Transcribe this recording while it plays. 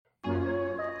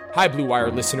Hi, Blue Wire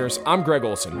listeners. I'm Greg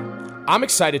Olson. I'm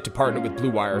excited to partner with Blue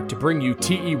Wire to bring you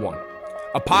TE1,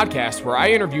 a podcast where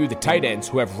I interview the tight ends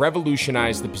who have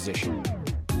revolutionized the position.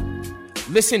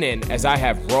 Listen in as I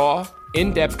have raw,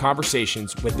 in-depth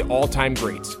conversations with the all-time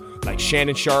greats like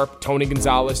Shannon Sharpe, Tony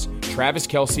Gonzalez, Travis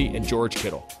Kelce, and George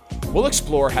Kittle. We'll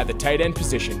explore how the tight end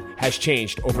position has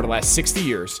changed over the last 60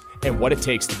 years and what it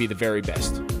takes to be the very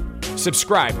best.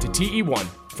 Subscribe to TE1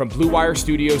 from Blue Wire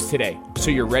Studios today so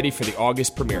you're ready for the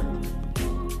August premiere.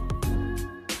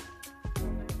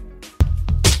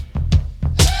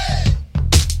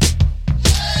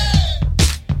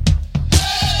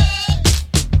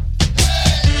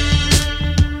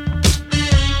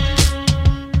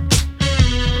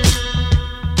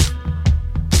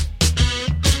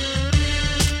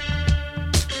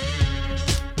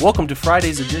 Welcome to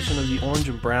Friday's edition of the Orange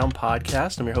and Brown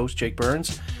podcast. I'm your host, Jake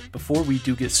Burns. Before we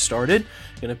do get started,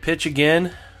 I'm going to pitch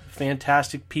again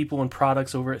fantastic people and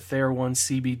products over at TheraOne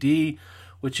CBD,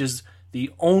 which is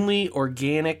the only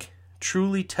organic,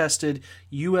 truly tested,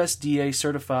 USDA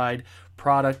certified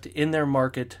product in their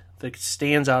market that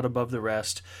stands out above the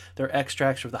rest. Their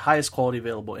extracts are the highest quality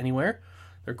available anywhere.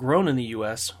 They're grown in the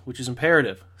U.S., which is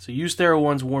imperative. So use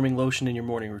TheraOne's warming lotion in your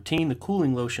morning routine, the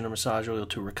cooling lotion or massage oil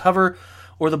to recover,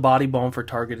 or the body balm for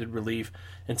targeted relief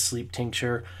and sleep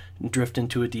tincture and drift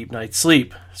into a deep night's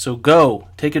sleep. So go.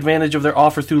 Take advantage of their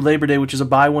offer through Labor Day, which is a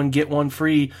buy one, get one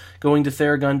free, going to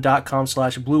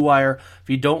Theragun.com/BlueWire. If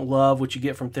you don't love what you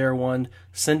get from TheraOne,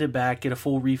 send it back. Get a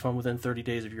full refund within 30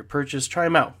 days of your purchase. Try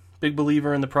them out. Big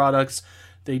believer in the products.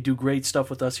 They do great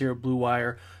stuff with us here at Blue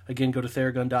Wire. Again, go to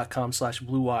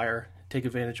Theragun.com/BlueWire. Take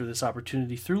advantage of this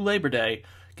opportunity through Labor Day.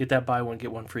 Get that buy one,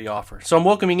 get one free offer. So I'm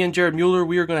welcoming in Jared Mueller.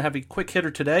 We are going to have a quick hitter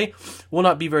today. Will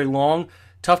not be very long.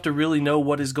 Tough to really know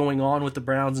what is going on with the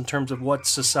Browns in terms of what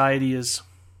society is.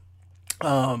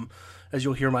 As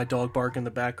you'll hear my dog bark in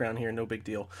the background here, no big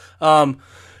deal.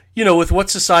 With what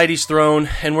society's thrown,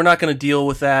 and we're not going to deal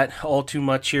with that all too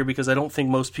much here because I don't think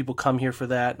most people come here for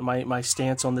that. My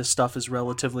stance on this stuff is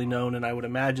relatively known, and I would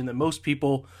imagine that most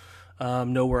people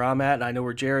know where I'm at, and I know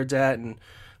where Jared's at, and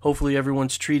hopefully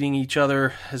everyone's treating each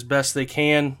other as best they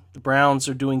can. The Browns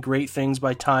are doing great things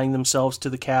by tying themselves to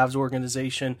the Cavs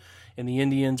organization and the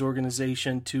Indians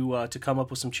organization to come up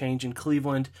with some change in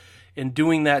Cleveland. In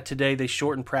doing that today, they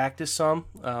shortened practice some.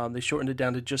 They shortened it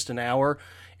down to just an hour.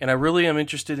 And I really am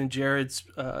interested in Jared's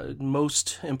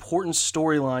most important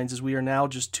storylines as we are now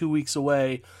just 2 weeks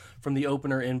away from the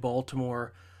opener in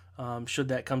Baltimore, should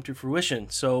that come to fruition.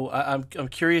 So I'm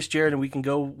curious, Jared, and we can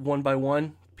go one by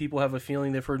one. People have a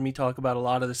feeling they've heard me talk about a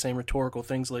lot of the same rhetorical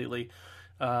things lately.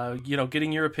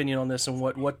 Getting your opinion on this and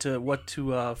what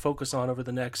to focus on over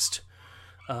the next,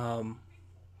 the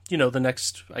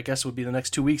next, I guess would be the next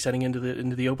 2 weeks heading into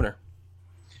the opener.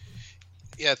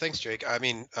 Yeah, thanks, Jake. I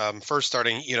mean, first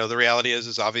starting, the reality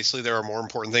is obviously there are more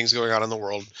important things going on in the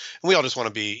world, and we all just want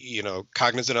to be,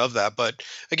 cognizant of that. But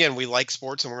again, we like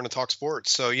sports, and we're going to talk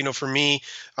sports. So, for me,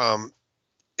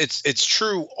 it's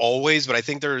true always, but I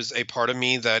think there's a part of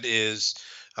me that is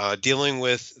dealing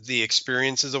with the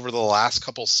experiences over the last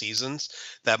couple seasons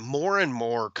that more and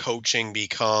more coaching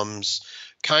becomes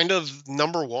kind of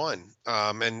number one.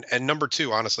 And number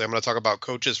two, honestly, I'm going to talk about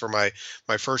coaches for my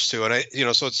first two. And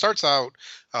so it starts out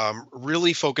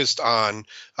really focused on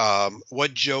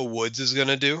what Joe Woods is going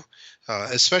to do.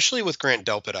 Especially with Grant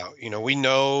Delpit out, we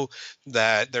know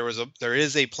that there was a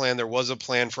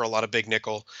plan for a lot of big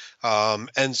nickel.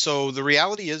 And so the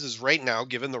reality is right now,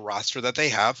 given the roster that they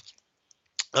have,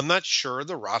 I'm not sure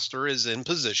the roster is in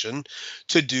position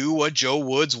to do what Joe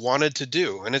Woods wanted to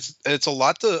do. And it's a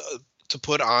lot to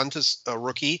put on to a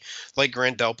rookie like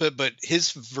Grant Delpit, but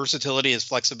his versatility, his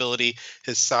flexibility,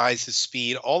 his size, his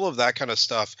speed, all of that kind of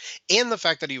stuff, and the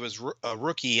fact that he was a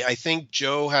rookie, I think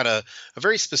Joe had a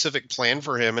very specific plan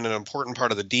for him and an important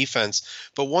part of the defense,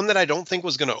 but one that I don't think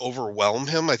was going to overwhelm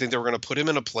him. I think they were going to put him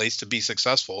in a place to be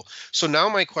successful. So now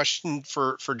my question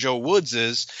for Joe Woods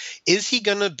is he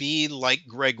going to be like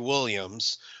Greg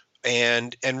Williams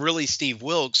and really Steve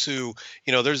Wilks, who,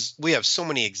 we have so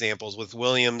many examples with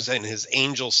Williams and his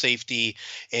angel safety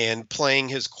and playing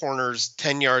his corners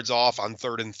 10 yards off on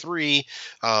 3rd and 3,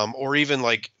 or even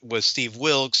like with Steve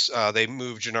Wilks, they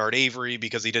moved Jannard Avery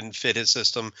because he didn't fit his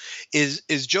system. Is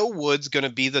Joe Woods going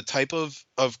to be the type of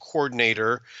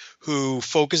coordinator who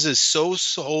focuses so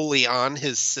solely on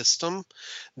his system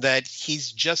that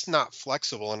he's just not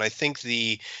flexible? And I think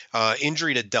the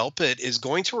injury to Delpit is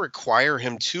going to require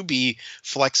him to be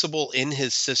flexible in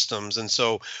his systems. And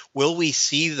so will we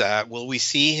see that? Will we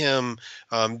see him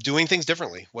doing things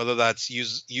differently, whether that's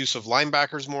use of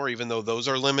linebackers more, even though those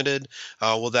are limited?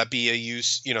 Will that be a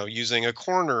use, using a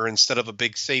corner instead of a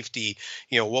big safety?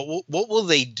 What will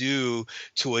they do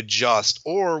to adjust?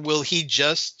 Or will he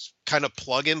just kind of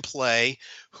plug and play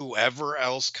whoever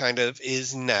else kind of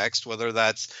is next, whether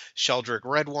that's Sheldrick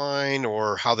Redwine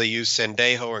or how they use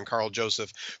Sendejo and Carl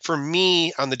Joseph? For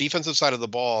me, on the defensive side of the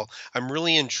ball, I'm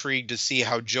really intrigued to see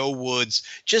how Joe Woods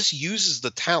just uses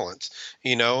the talent,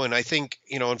 and I think,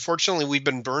 unfortunately, we've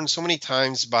been burned so many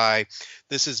times by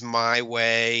this is my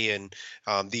way, and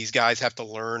these guys have to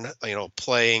learn,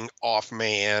 playing off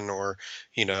man or,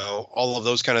 all of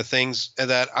those kind of things, and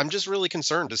that I'm just really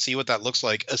concerned to see what that looks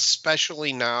like,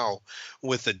 especially now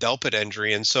with the Delpit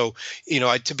injury. And so,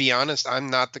 to be honest, I'm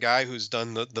not the guy who's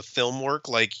done the film work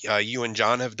like you and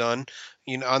John have done,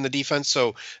 on the defense.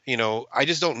 So, I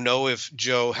just don't know if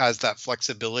Joe has that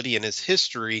flexibility in his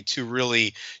history to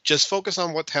really just focus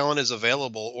on what talent is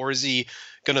available, or is he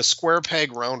going to square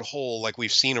peg round hole like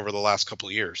we've seen over the last couple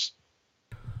of years?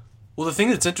 Well, the thing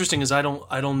that's interesting is I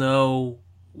don't know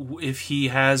if he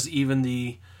has even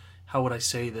the, how would I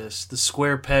say this, the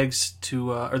square pegs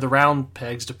to or the round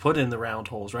pegs to put in the round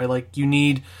holes, right? Like you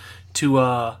need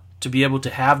to be able to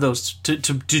have those to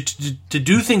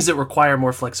do things that require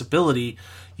more flexibility.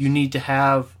 You need to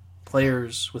have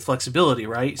players with flexibility,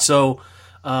 right? So,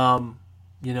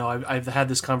 I've had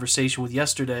this conversation with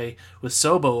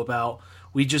Sobo about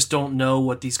we just don't know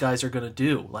what these guys are going to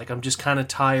do. Like I'm just kind of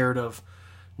tired of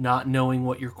not knowing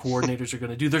what your coordinators are going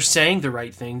to do. They're saying the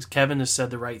right things. Kevin has said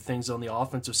the right things on the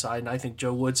offensive side, and I think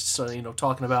Joe Woods,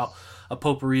 talking about a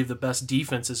potpourri of the best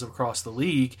defenses across the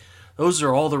league. Those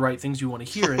are all the right things you want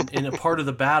to hear. And a part of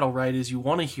the battle, right, is you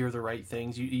want to hear the right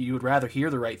things. You would rather hear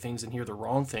the right things than hear the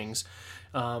wrong things.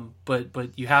 But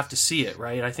you have to see it,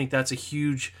 right? I think that's a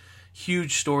huge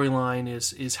storyline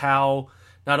is how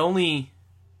not only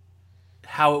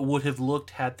how it would have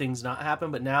looked had things not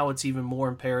happened, but now it's even more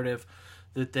imperative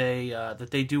that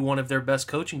they do one of their best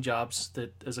coaching jobs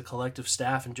that as a collective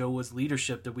staff and Joe Woods'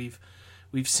 leadership that we've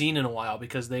seen in a while,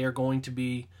 because they are going to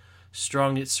be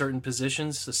strong at certain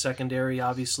positions. The secondary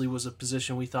obviously was a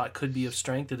position we thought could be of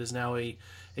strength. It is now a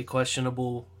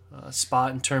questionable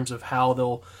spot in terms of how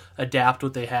they'll adapt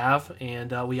what they have,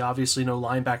 and we obviously know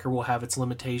linebacker will have its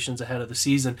limitations ahead of the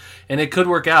season, and it could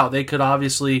work out. They could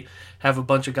obviously have a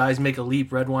bunch of guys make a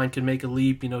leap. Redwine could make a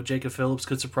leap. Jacob Phillips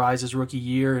could surprise his rookie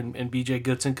year, and BJ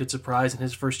Goodson could surprise in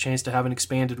his first chance to have an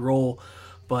expanded role,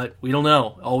 but we don't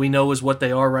know. All we know is what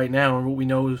they are right now, and what we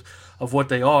know of what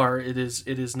they are, it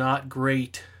is not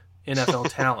great NFL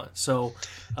talent. So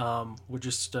we're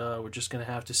just going to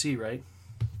have to see, right?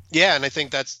 Yeah, and I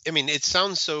think it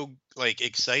sounds so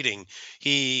exciting.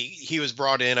 He was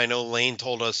brought in. I know Lane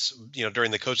told us,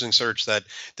 during the coaching search that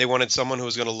they wanted someone who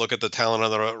was going to look at the talent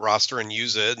on the roster and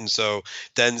use it. And so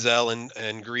Denzel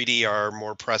and Greedy are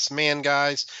more press man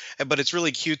guys, but it's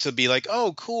really cute to be like,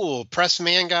 oh, cool, press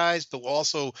man guys, but we'll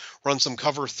also run some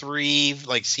cover 3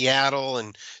 like Seattle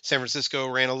and San Francisco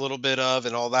ran a little bit of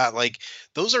and all that. Like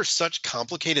those are such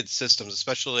complicated systems,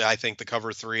 especially I think the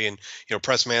cover 3 and,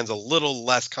 press man's a little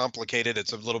less complicated.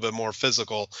 It's a little bit more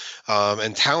physical.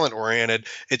 And talent oriented.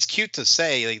 It's cute to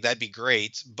say that'd be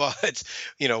great, but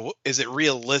is it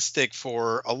realistic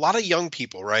for a lot of young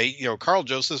people, right? Carl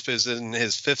Joseph is in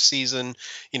his 5th season.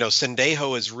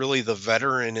 Sendejo is really the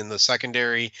veteran in the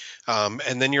secondary,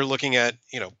 and then you're looking at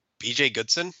BJ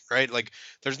Goodson, right? Like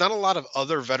there's not a lot of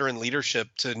other veteran leadership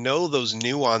to know those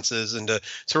nuances and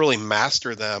to really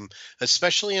master them,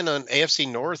 especially in an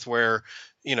AFC North where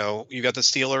you got the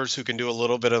Steelers who can do a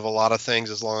little bit of a lot of things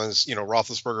as long as,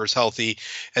 Roethlisberger is healthy.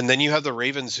 And then you have the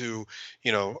Ravens who,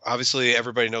 obviously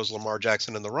everybody knows Lamar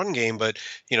Jackson in the run game, but,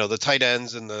 the tight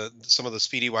ends and some of the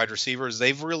speedy wide receivers,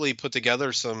 they've really put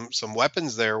together some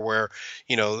weapons there where,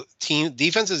 team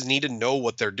defenses need to know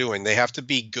what they're doing. They have to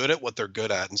be good at what they're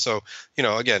good at. And so,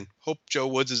 again, hope Joe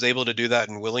Woods is able to do that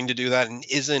and willing to do that and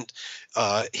isn't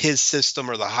his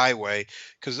system or the highway.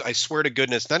 Because I swear to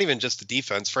goodness, not even just the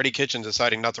defense, Freddie Kitchen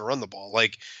deciding not to run the ball.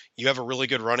 Like you have a really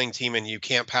good running team and you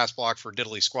can't pass block for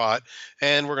diddly squat,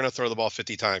 and we're going to throw the ball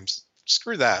 50 times.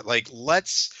 Screw that. Like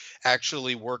let's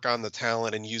actually work on the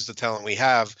talent and use the talent we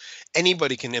have.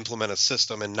 Anybody can implement a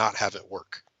system and not have it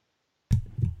work.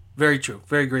 Very true.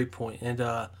 Very great point.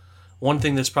 And one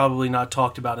thing that's probably not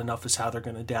talked about enough is how they're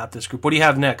going to adapt this group. What do you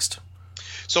have next?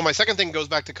 So my second thing goes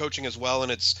back to coaching as well,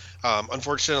 and it's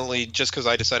unfortunately just because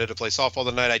I decided to play softball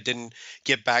tonight, I didn't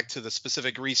get back to the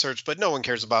specific research, but no one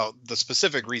cares about the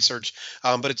specific research.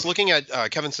 But it's looking at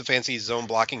Kevin Stefanski's zone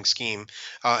blocking scheme,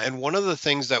 and one of the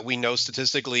things that we know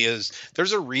statistically is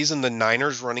there's a reason the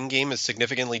Niners running game is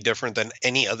significantly different than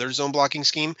any other zone blocking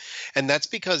scheme, and that's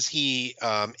because he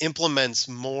implements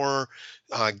more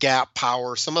gap,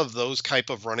 power, some of those type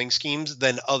of running schemes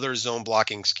than other zone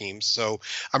blocking schemes. So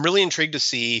I'm really intrigued to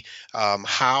see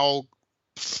how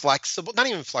flexible, not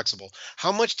even flexible,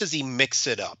 how much does he mix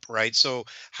it up, right? So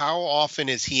how often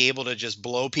is he able to just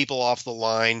blow people off the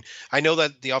line? I know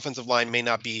that the offensive line may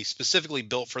not be specifically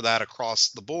built for that across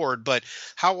the board, but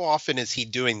how often is he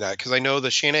doing that? Because I know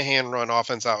the Shanahan run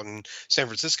offense out in San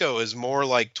Francisco is more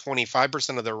like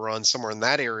 25% of their runs, somewhere in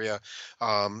that area,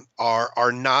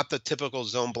 are not the typical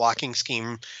zone blocking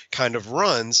scheme kind of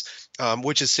runs.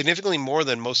 Which is significantly more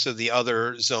than most of the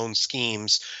other zone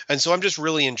schemes. And so I'm just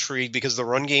really intrigued because the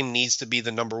run game needs to be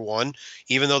the number one,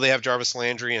 even though they have Jarvis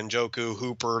Landry and Njoku,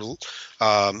 Hooper,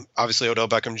 obviously Odell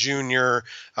Beckham Jr.,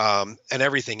 and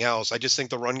everything else. I just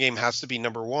think the run game has to be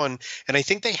number one. And I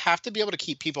think they have to be able to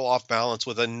keep people off balance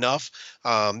with enough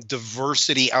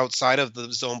diversity outside of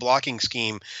the zone blocking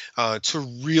scheme to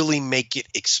really make it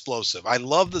explosive. I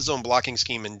love the zone blocking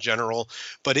scheme in general,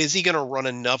 but is he going to run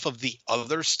enough of the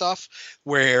other stuff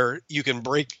where you can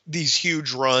break these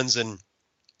huge runs and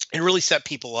really set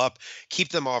people up, keep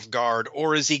them off guard,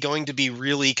 or is he going to be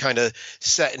really kind of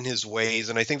set in his ways?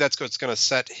 And I think that's what's going to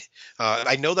set.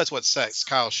 I know that's what sets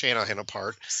Kyle Shanahan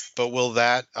apart, but will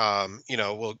that,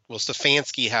 will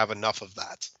Stefanski have enough of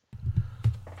that?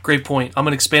 Great point. I'm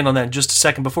going to expand on that in just a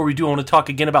second. Before we do, I want to talk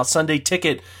again about Sunday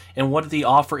Ticket and what the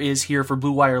offer is here for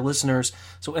Blue Wire listeners.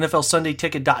 So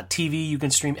NFLSundayTicket.tv, you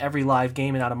can stream every live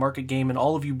game and out-of-market game. And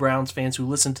all of you Browns fans who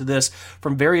listen to this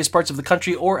from various parts of the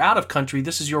country or out of country,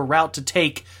 this is your route to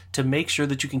take to make sure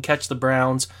that you can catch the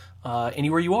Browns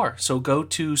anywhere you are. So go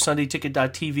to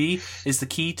SundayTicket.tv is the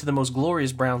key to the most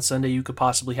glorious Brown Sunday you could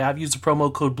possibly have. Use the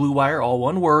promo code BlueWire, all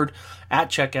one word,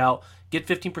 at checkout. Get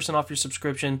 15% off your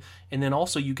subscription, and then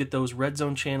also you get those Red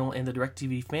Zone channel and the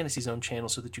DirecTV Fantasy Zone channel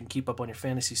so that you can keep up on your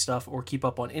fantasy stuff or keep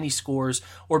up on any scores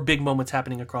or big moments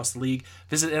happening across the league.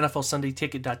 Visit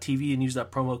NFLSundayTicket.tv and use that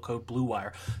promo code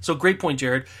BlueWire. So great point,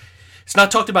 Jared. It's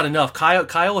not talked about enough.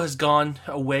 Kyle has gone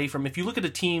away from, if you look at a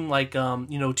team like,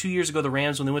 2 years ago, the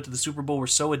Rams, when they went to the Super Bowl, were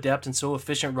so adept and so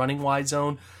efficient running wide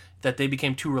zone that they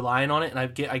became too reliant on it, and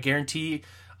I guarantee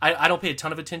I don't pay a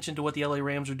ton of attention to what the LA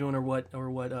Rams are doing or what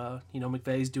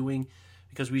McVay's doing,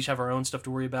 because we each have our own stuff to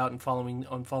worry about and following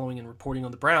and reporting on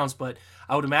the Browns. But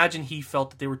I would imagine he felt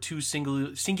that they were too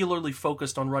singularly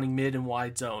focused on running mid and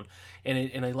wide zone,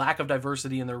 and a lack of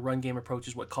diversity in their run game approach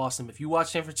is what cost them. If you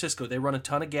watch San Francisco, they run a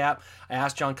ton of gap. I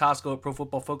asked John Costco at Pro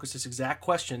Football Focus this exact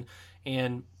question,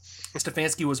 and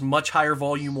Stefanski was much higher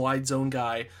volume wide zone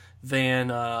guy than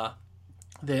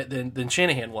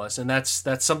Shanahan was, and that's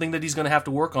something that he's going to have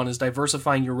to work on, is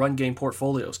diversifying your run game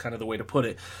portfolio is kind of the way to put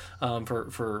it,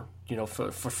 for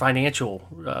financial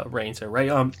reigns there,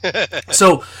 right?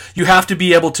 So you have to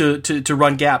be able to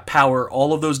run gap, power,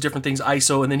 all of those different things,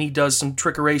 ISO, and then he does some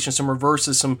trickeration, some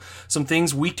reverses, some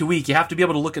things week to week. You have to be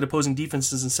able to look at opposing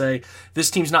defenses and say, this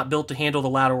team's not built to handle the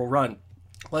lateral run.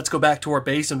 Let's go back to our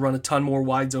base and run a ton more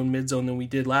wide zone, mid zone than we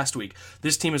did last week.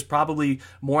 This team is probably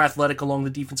more athletic along the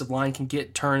defensive line, can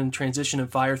get, turn, transition, and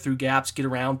fire through gaps, get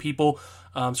around people,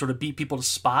 sort of beat people to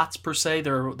spots, per se.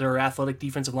 There are athletic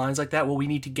defensive lines like that. Well, we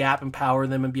need to gap and power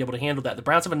them and be able to handle that. The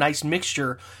Browns have a nice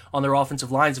mixture on their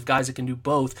offensive lines of guys that can do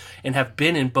both and have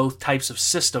been in both types of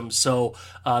systems. So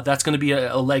that's going to be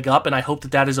a leg up, and I hope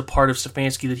that is a part of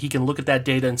Stefanski, that he can look at that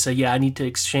data and say, yeah, I need to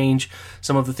exchange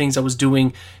some of the things I was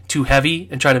doing too heavy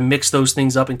and try to mix those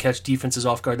things up and catch defenses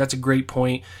off guard. That's a great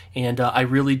point, and I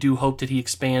really do hope that he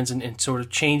expands and sort of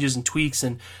changes and tweaks,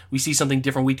 and we see something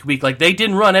different week to week. Like, they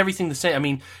didn't run everything the same. I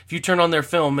mean, if you turn on their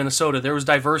film, Minnesota, there was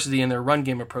diversity in their run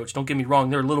game approach. Don't get me wrong.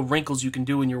 There are little wrinkles you can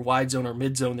do in your wide zone or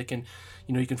mid zone that can,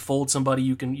 you can fold somebody,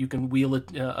 you can wheel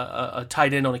a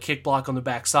tight end on a kick block on the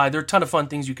backside. There are a ton of fun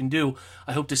things you can do.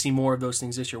 I hope to see more of those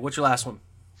things this year. What's your last one?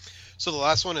 So the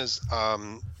last one is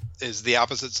the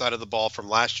opposite side of the ball from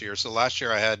last year. So last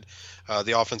year I had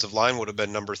the offensive line would have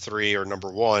been number 3 or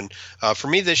number 1. For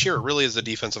me this year, it really is the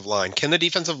defensive line. Can the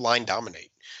defensive line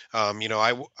dominate?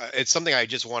 It's something I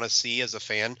just want to see as a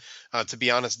fan. To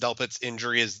be honest, Delpit's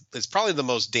injury is probably the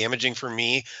most damaging for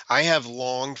me. I have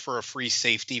longed for a free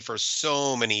safety for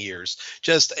so many years.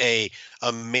 Just a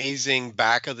amazing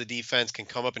back of the defense can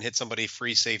come up and hit somebody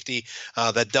free safety.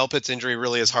 That Delpit's injury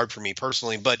really is hard for me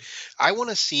personally, but I want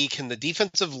to see, can the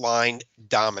defensive line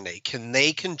dominate? Can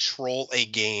they control a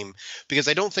game? Because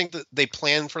I don't think that they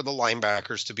plan for the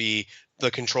linebackers to be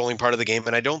the controlling part of the game,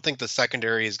 and I don't think the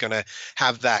secondary is going to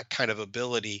have that kind of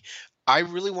ability. I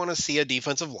really want to see a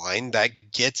defensive line that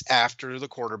gets after the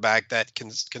quarterback, that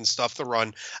can stuff the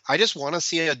run. I just want to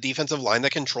see a defensive line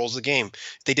that controls the game.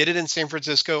 They did it in San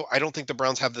Francisco. I don't think the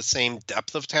Browns have the same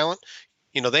depth of talent.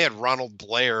 They had Ronald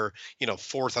Blair,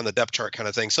 fourth on the depth chart kind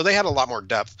of thing. So they had a lot more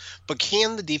depth. But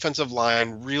can the defensive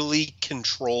line really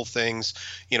control things,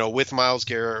 with Myles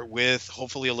Garrett, with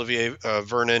hopefully Olivier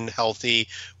Vernon healthy,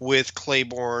 with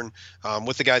Claiborne,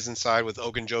 with the guys inside, with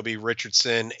Ogunjobi,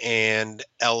 Richardson, and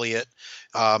Elliott?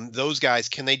 Those guys,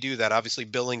 can they do that? Obviously,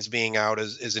 Billings being out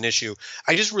is an issue.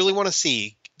 I just really want to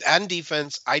see. On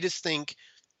defense, I just think –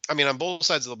 on both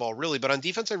sides of the ball, really, but on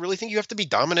defense, I really think you have to be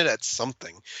dominant at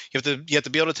something. You have to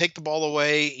be able to take the ball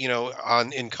away,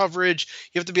 in coverage.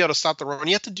 You have to be able to stop the run.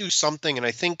 You have to do something. And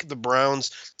I think the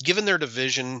Browns, given their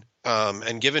division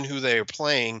and given who they are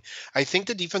playing, I think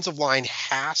the defensive line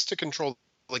has to control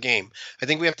the game. I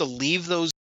think we have to leave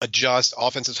those adjust.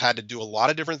 Offenses had to do a lot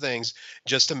of different things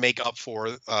just to make up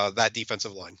for that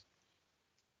defensive line.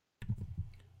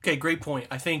 Okay, great point.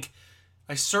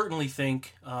 I certainly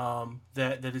think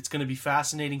that it's going to be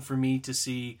fascinating for me to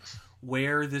see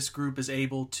where this group is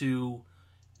able to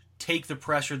take the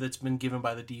pressure that's been given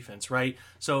by the defense, right?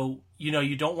 So,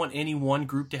 you don't want any one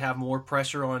group to have more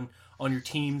pressure on your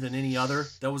team than any other.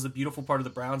 That was the beautiful part of the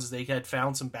Browns, is they had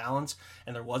found some balance,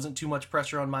 and there wasn't too much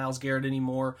pressure on Myles Garrett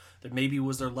anymore. There maybe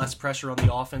was there less pressure on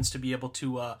the offense to be able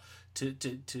to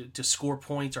score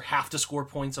points or have to score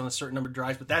points on a certain number of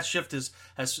drives, but that shift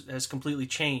has completely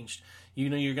changed. You're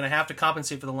going to have to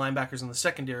compensate for the linebackers in the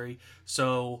secondary,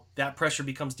 so that pressure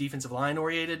becomes defensive line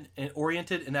oriented,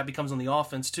 and that becomes on the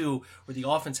offense too, where the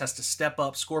offense has to step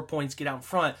up, score points, get out in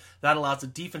front. That allows the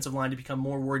defensive line to become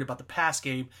more worried about the pass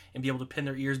game and be able to pin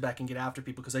their ears back and get after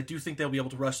people, because I do think they'll be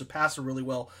able to rush the passer really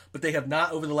well, but they have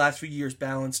not over the last few years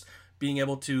balanced being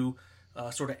able to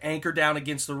sort of anchor down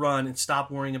against the run and stop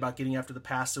worrying about getting after the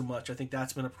pass so much. I think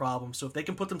that's been a problem. So if they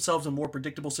can put themselves in more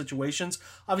predictable situations,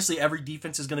 obviously every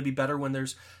defense is going to be better when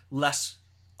there's less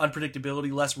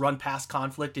unpredictability, less run-pass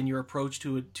conflict in your approach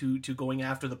to going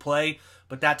after the play.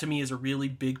 But that to me is a really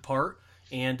big part.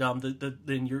 And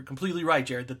then you're completely right,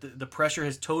 Jared, that the pressure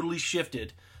has totally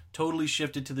shifted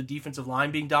to the defensive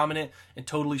line being dominant, and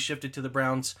totally shifted to the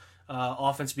Browns'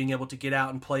 offense being able to get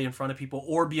out and play in front of people,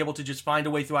 or be able to just find a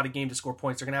way throughout a game to score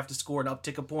points. They're going to have to score an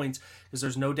uptick of points, because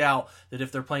there's no doubt that if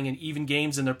they're playing in even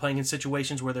games and they're playing in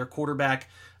situations where their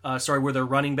where their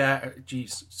running back,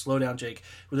 slow down, Jake,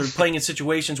 where they're playing in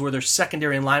situations where their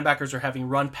secondary and linebackers are having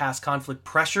run-pass conflict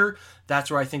pressure,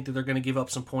 that's where I think that they're going to give up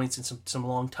some points, and some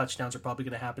long touchdowns are probably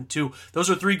going to happen too. Those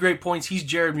are 3 great points. He's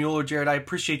Jared Mueller. Jared, I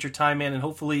appreciate your time, man, and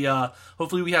hopefully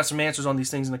we have some answers on these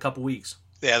things in a couple weeks.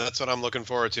 Yeah, that's what I'm looking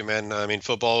forward to, man.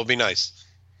 Football will be nice.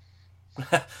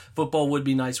 Football would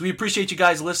be nice. We appreciate you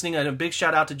guys listening, and a big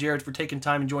shout out to Jared for taking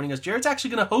time and joining us. Jared's actually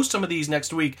going to host some of these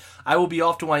next week. I will be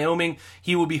off to Wyoming.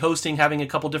 He will be hosting, having a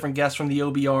couple different guests from the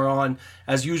OBR on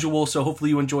as usual, so hopefully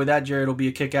you enjoy that. Jared will be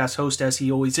a kick-ass host, as he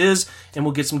always is, and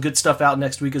we'll get some good stuff out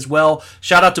next week as well.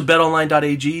 Shout out to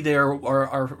betonline.ag. They are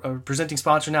our presenting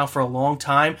sponsor now for a long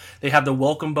time. They have the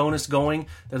welcome bonus going.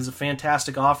 That is a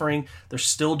fantastic offering. They're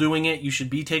still doing it. You should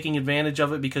be taking advantage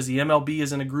of it, because the MLB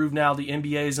is in a groove now. The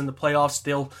NBA is in the playoffs.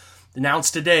 They'll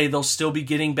announce today they'll still be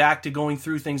getting back to going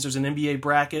through things. There's an NBA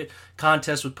bracket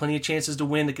contest with plenty of chances to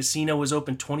win. The casino is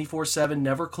open 24/7,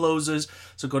 never closes.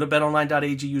 So go to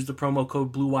betonline.ag, use the promo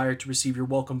code BlueWire to receive your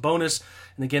welcome bonus.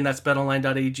 And again, that's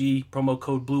betonline.ag, promo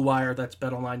code BlueWire. That's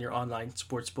BetOnline, your online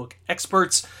sportsbook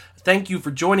experts. Thank you for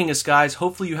joining us, guys.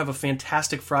 Hopefully you have a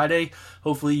fantastic Friday.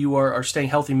 Hopefully you are staying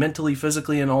healthy mentally,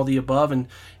 physically, and all the above, and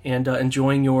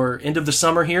enjoying your end of the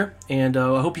summer here. And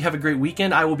I hope you have a great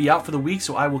weekend. I will be out for the week,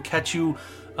 so I will catch you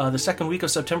the second week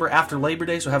of September after Labor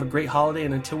Day. So have a great holiday,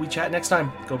 and until we chat next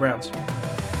time, go Browns.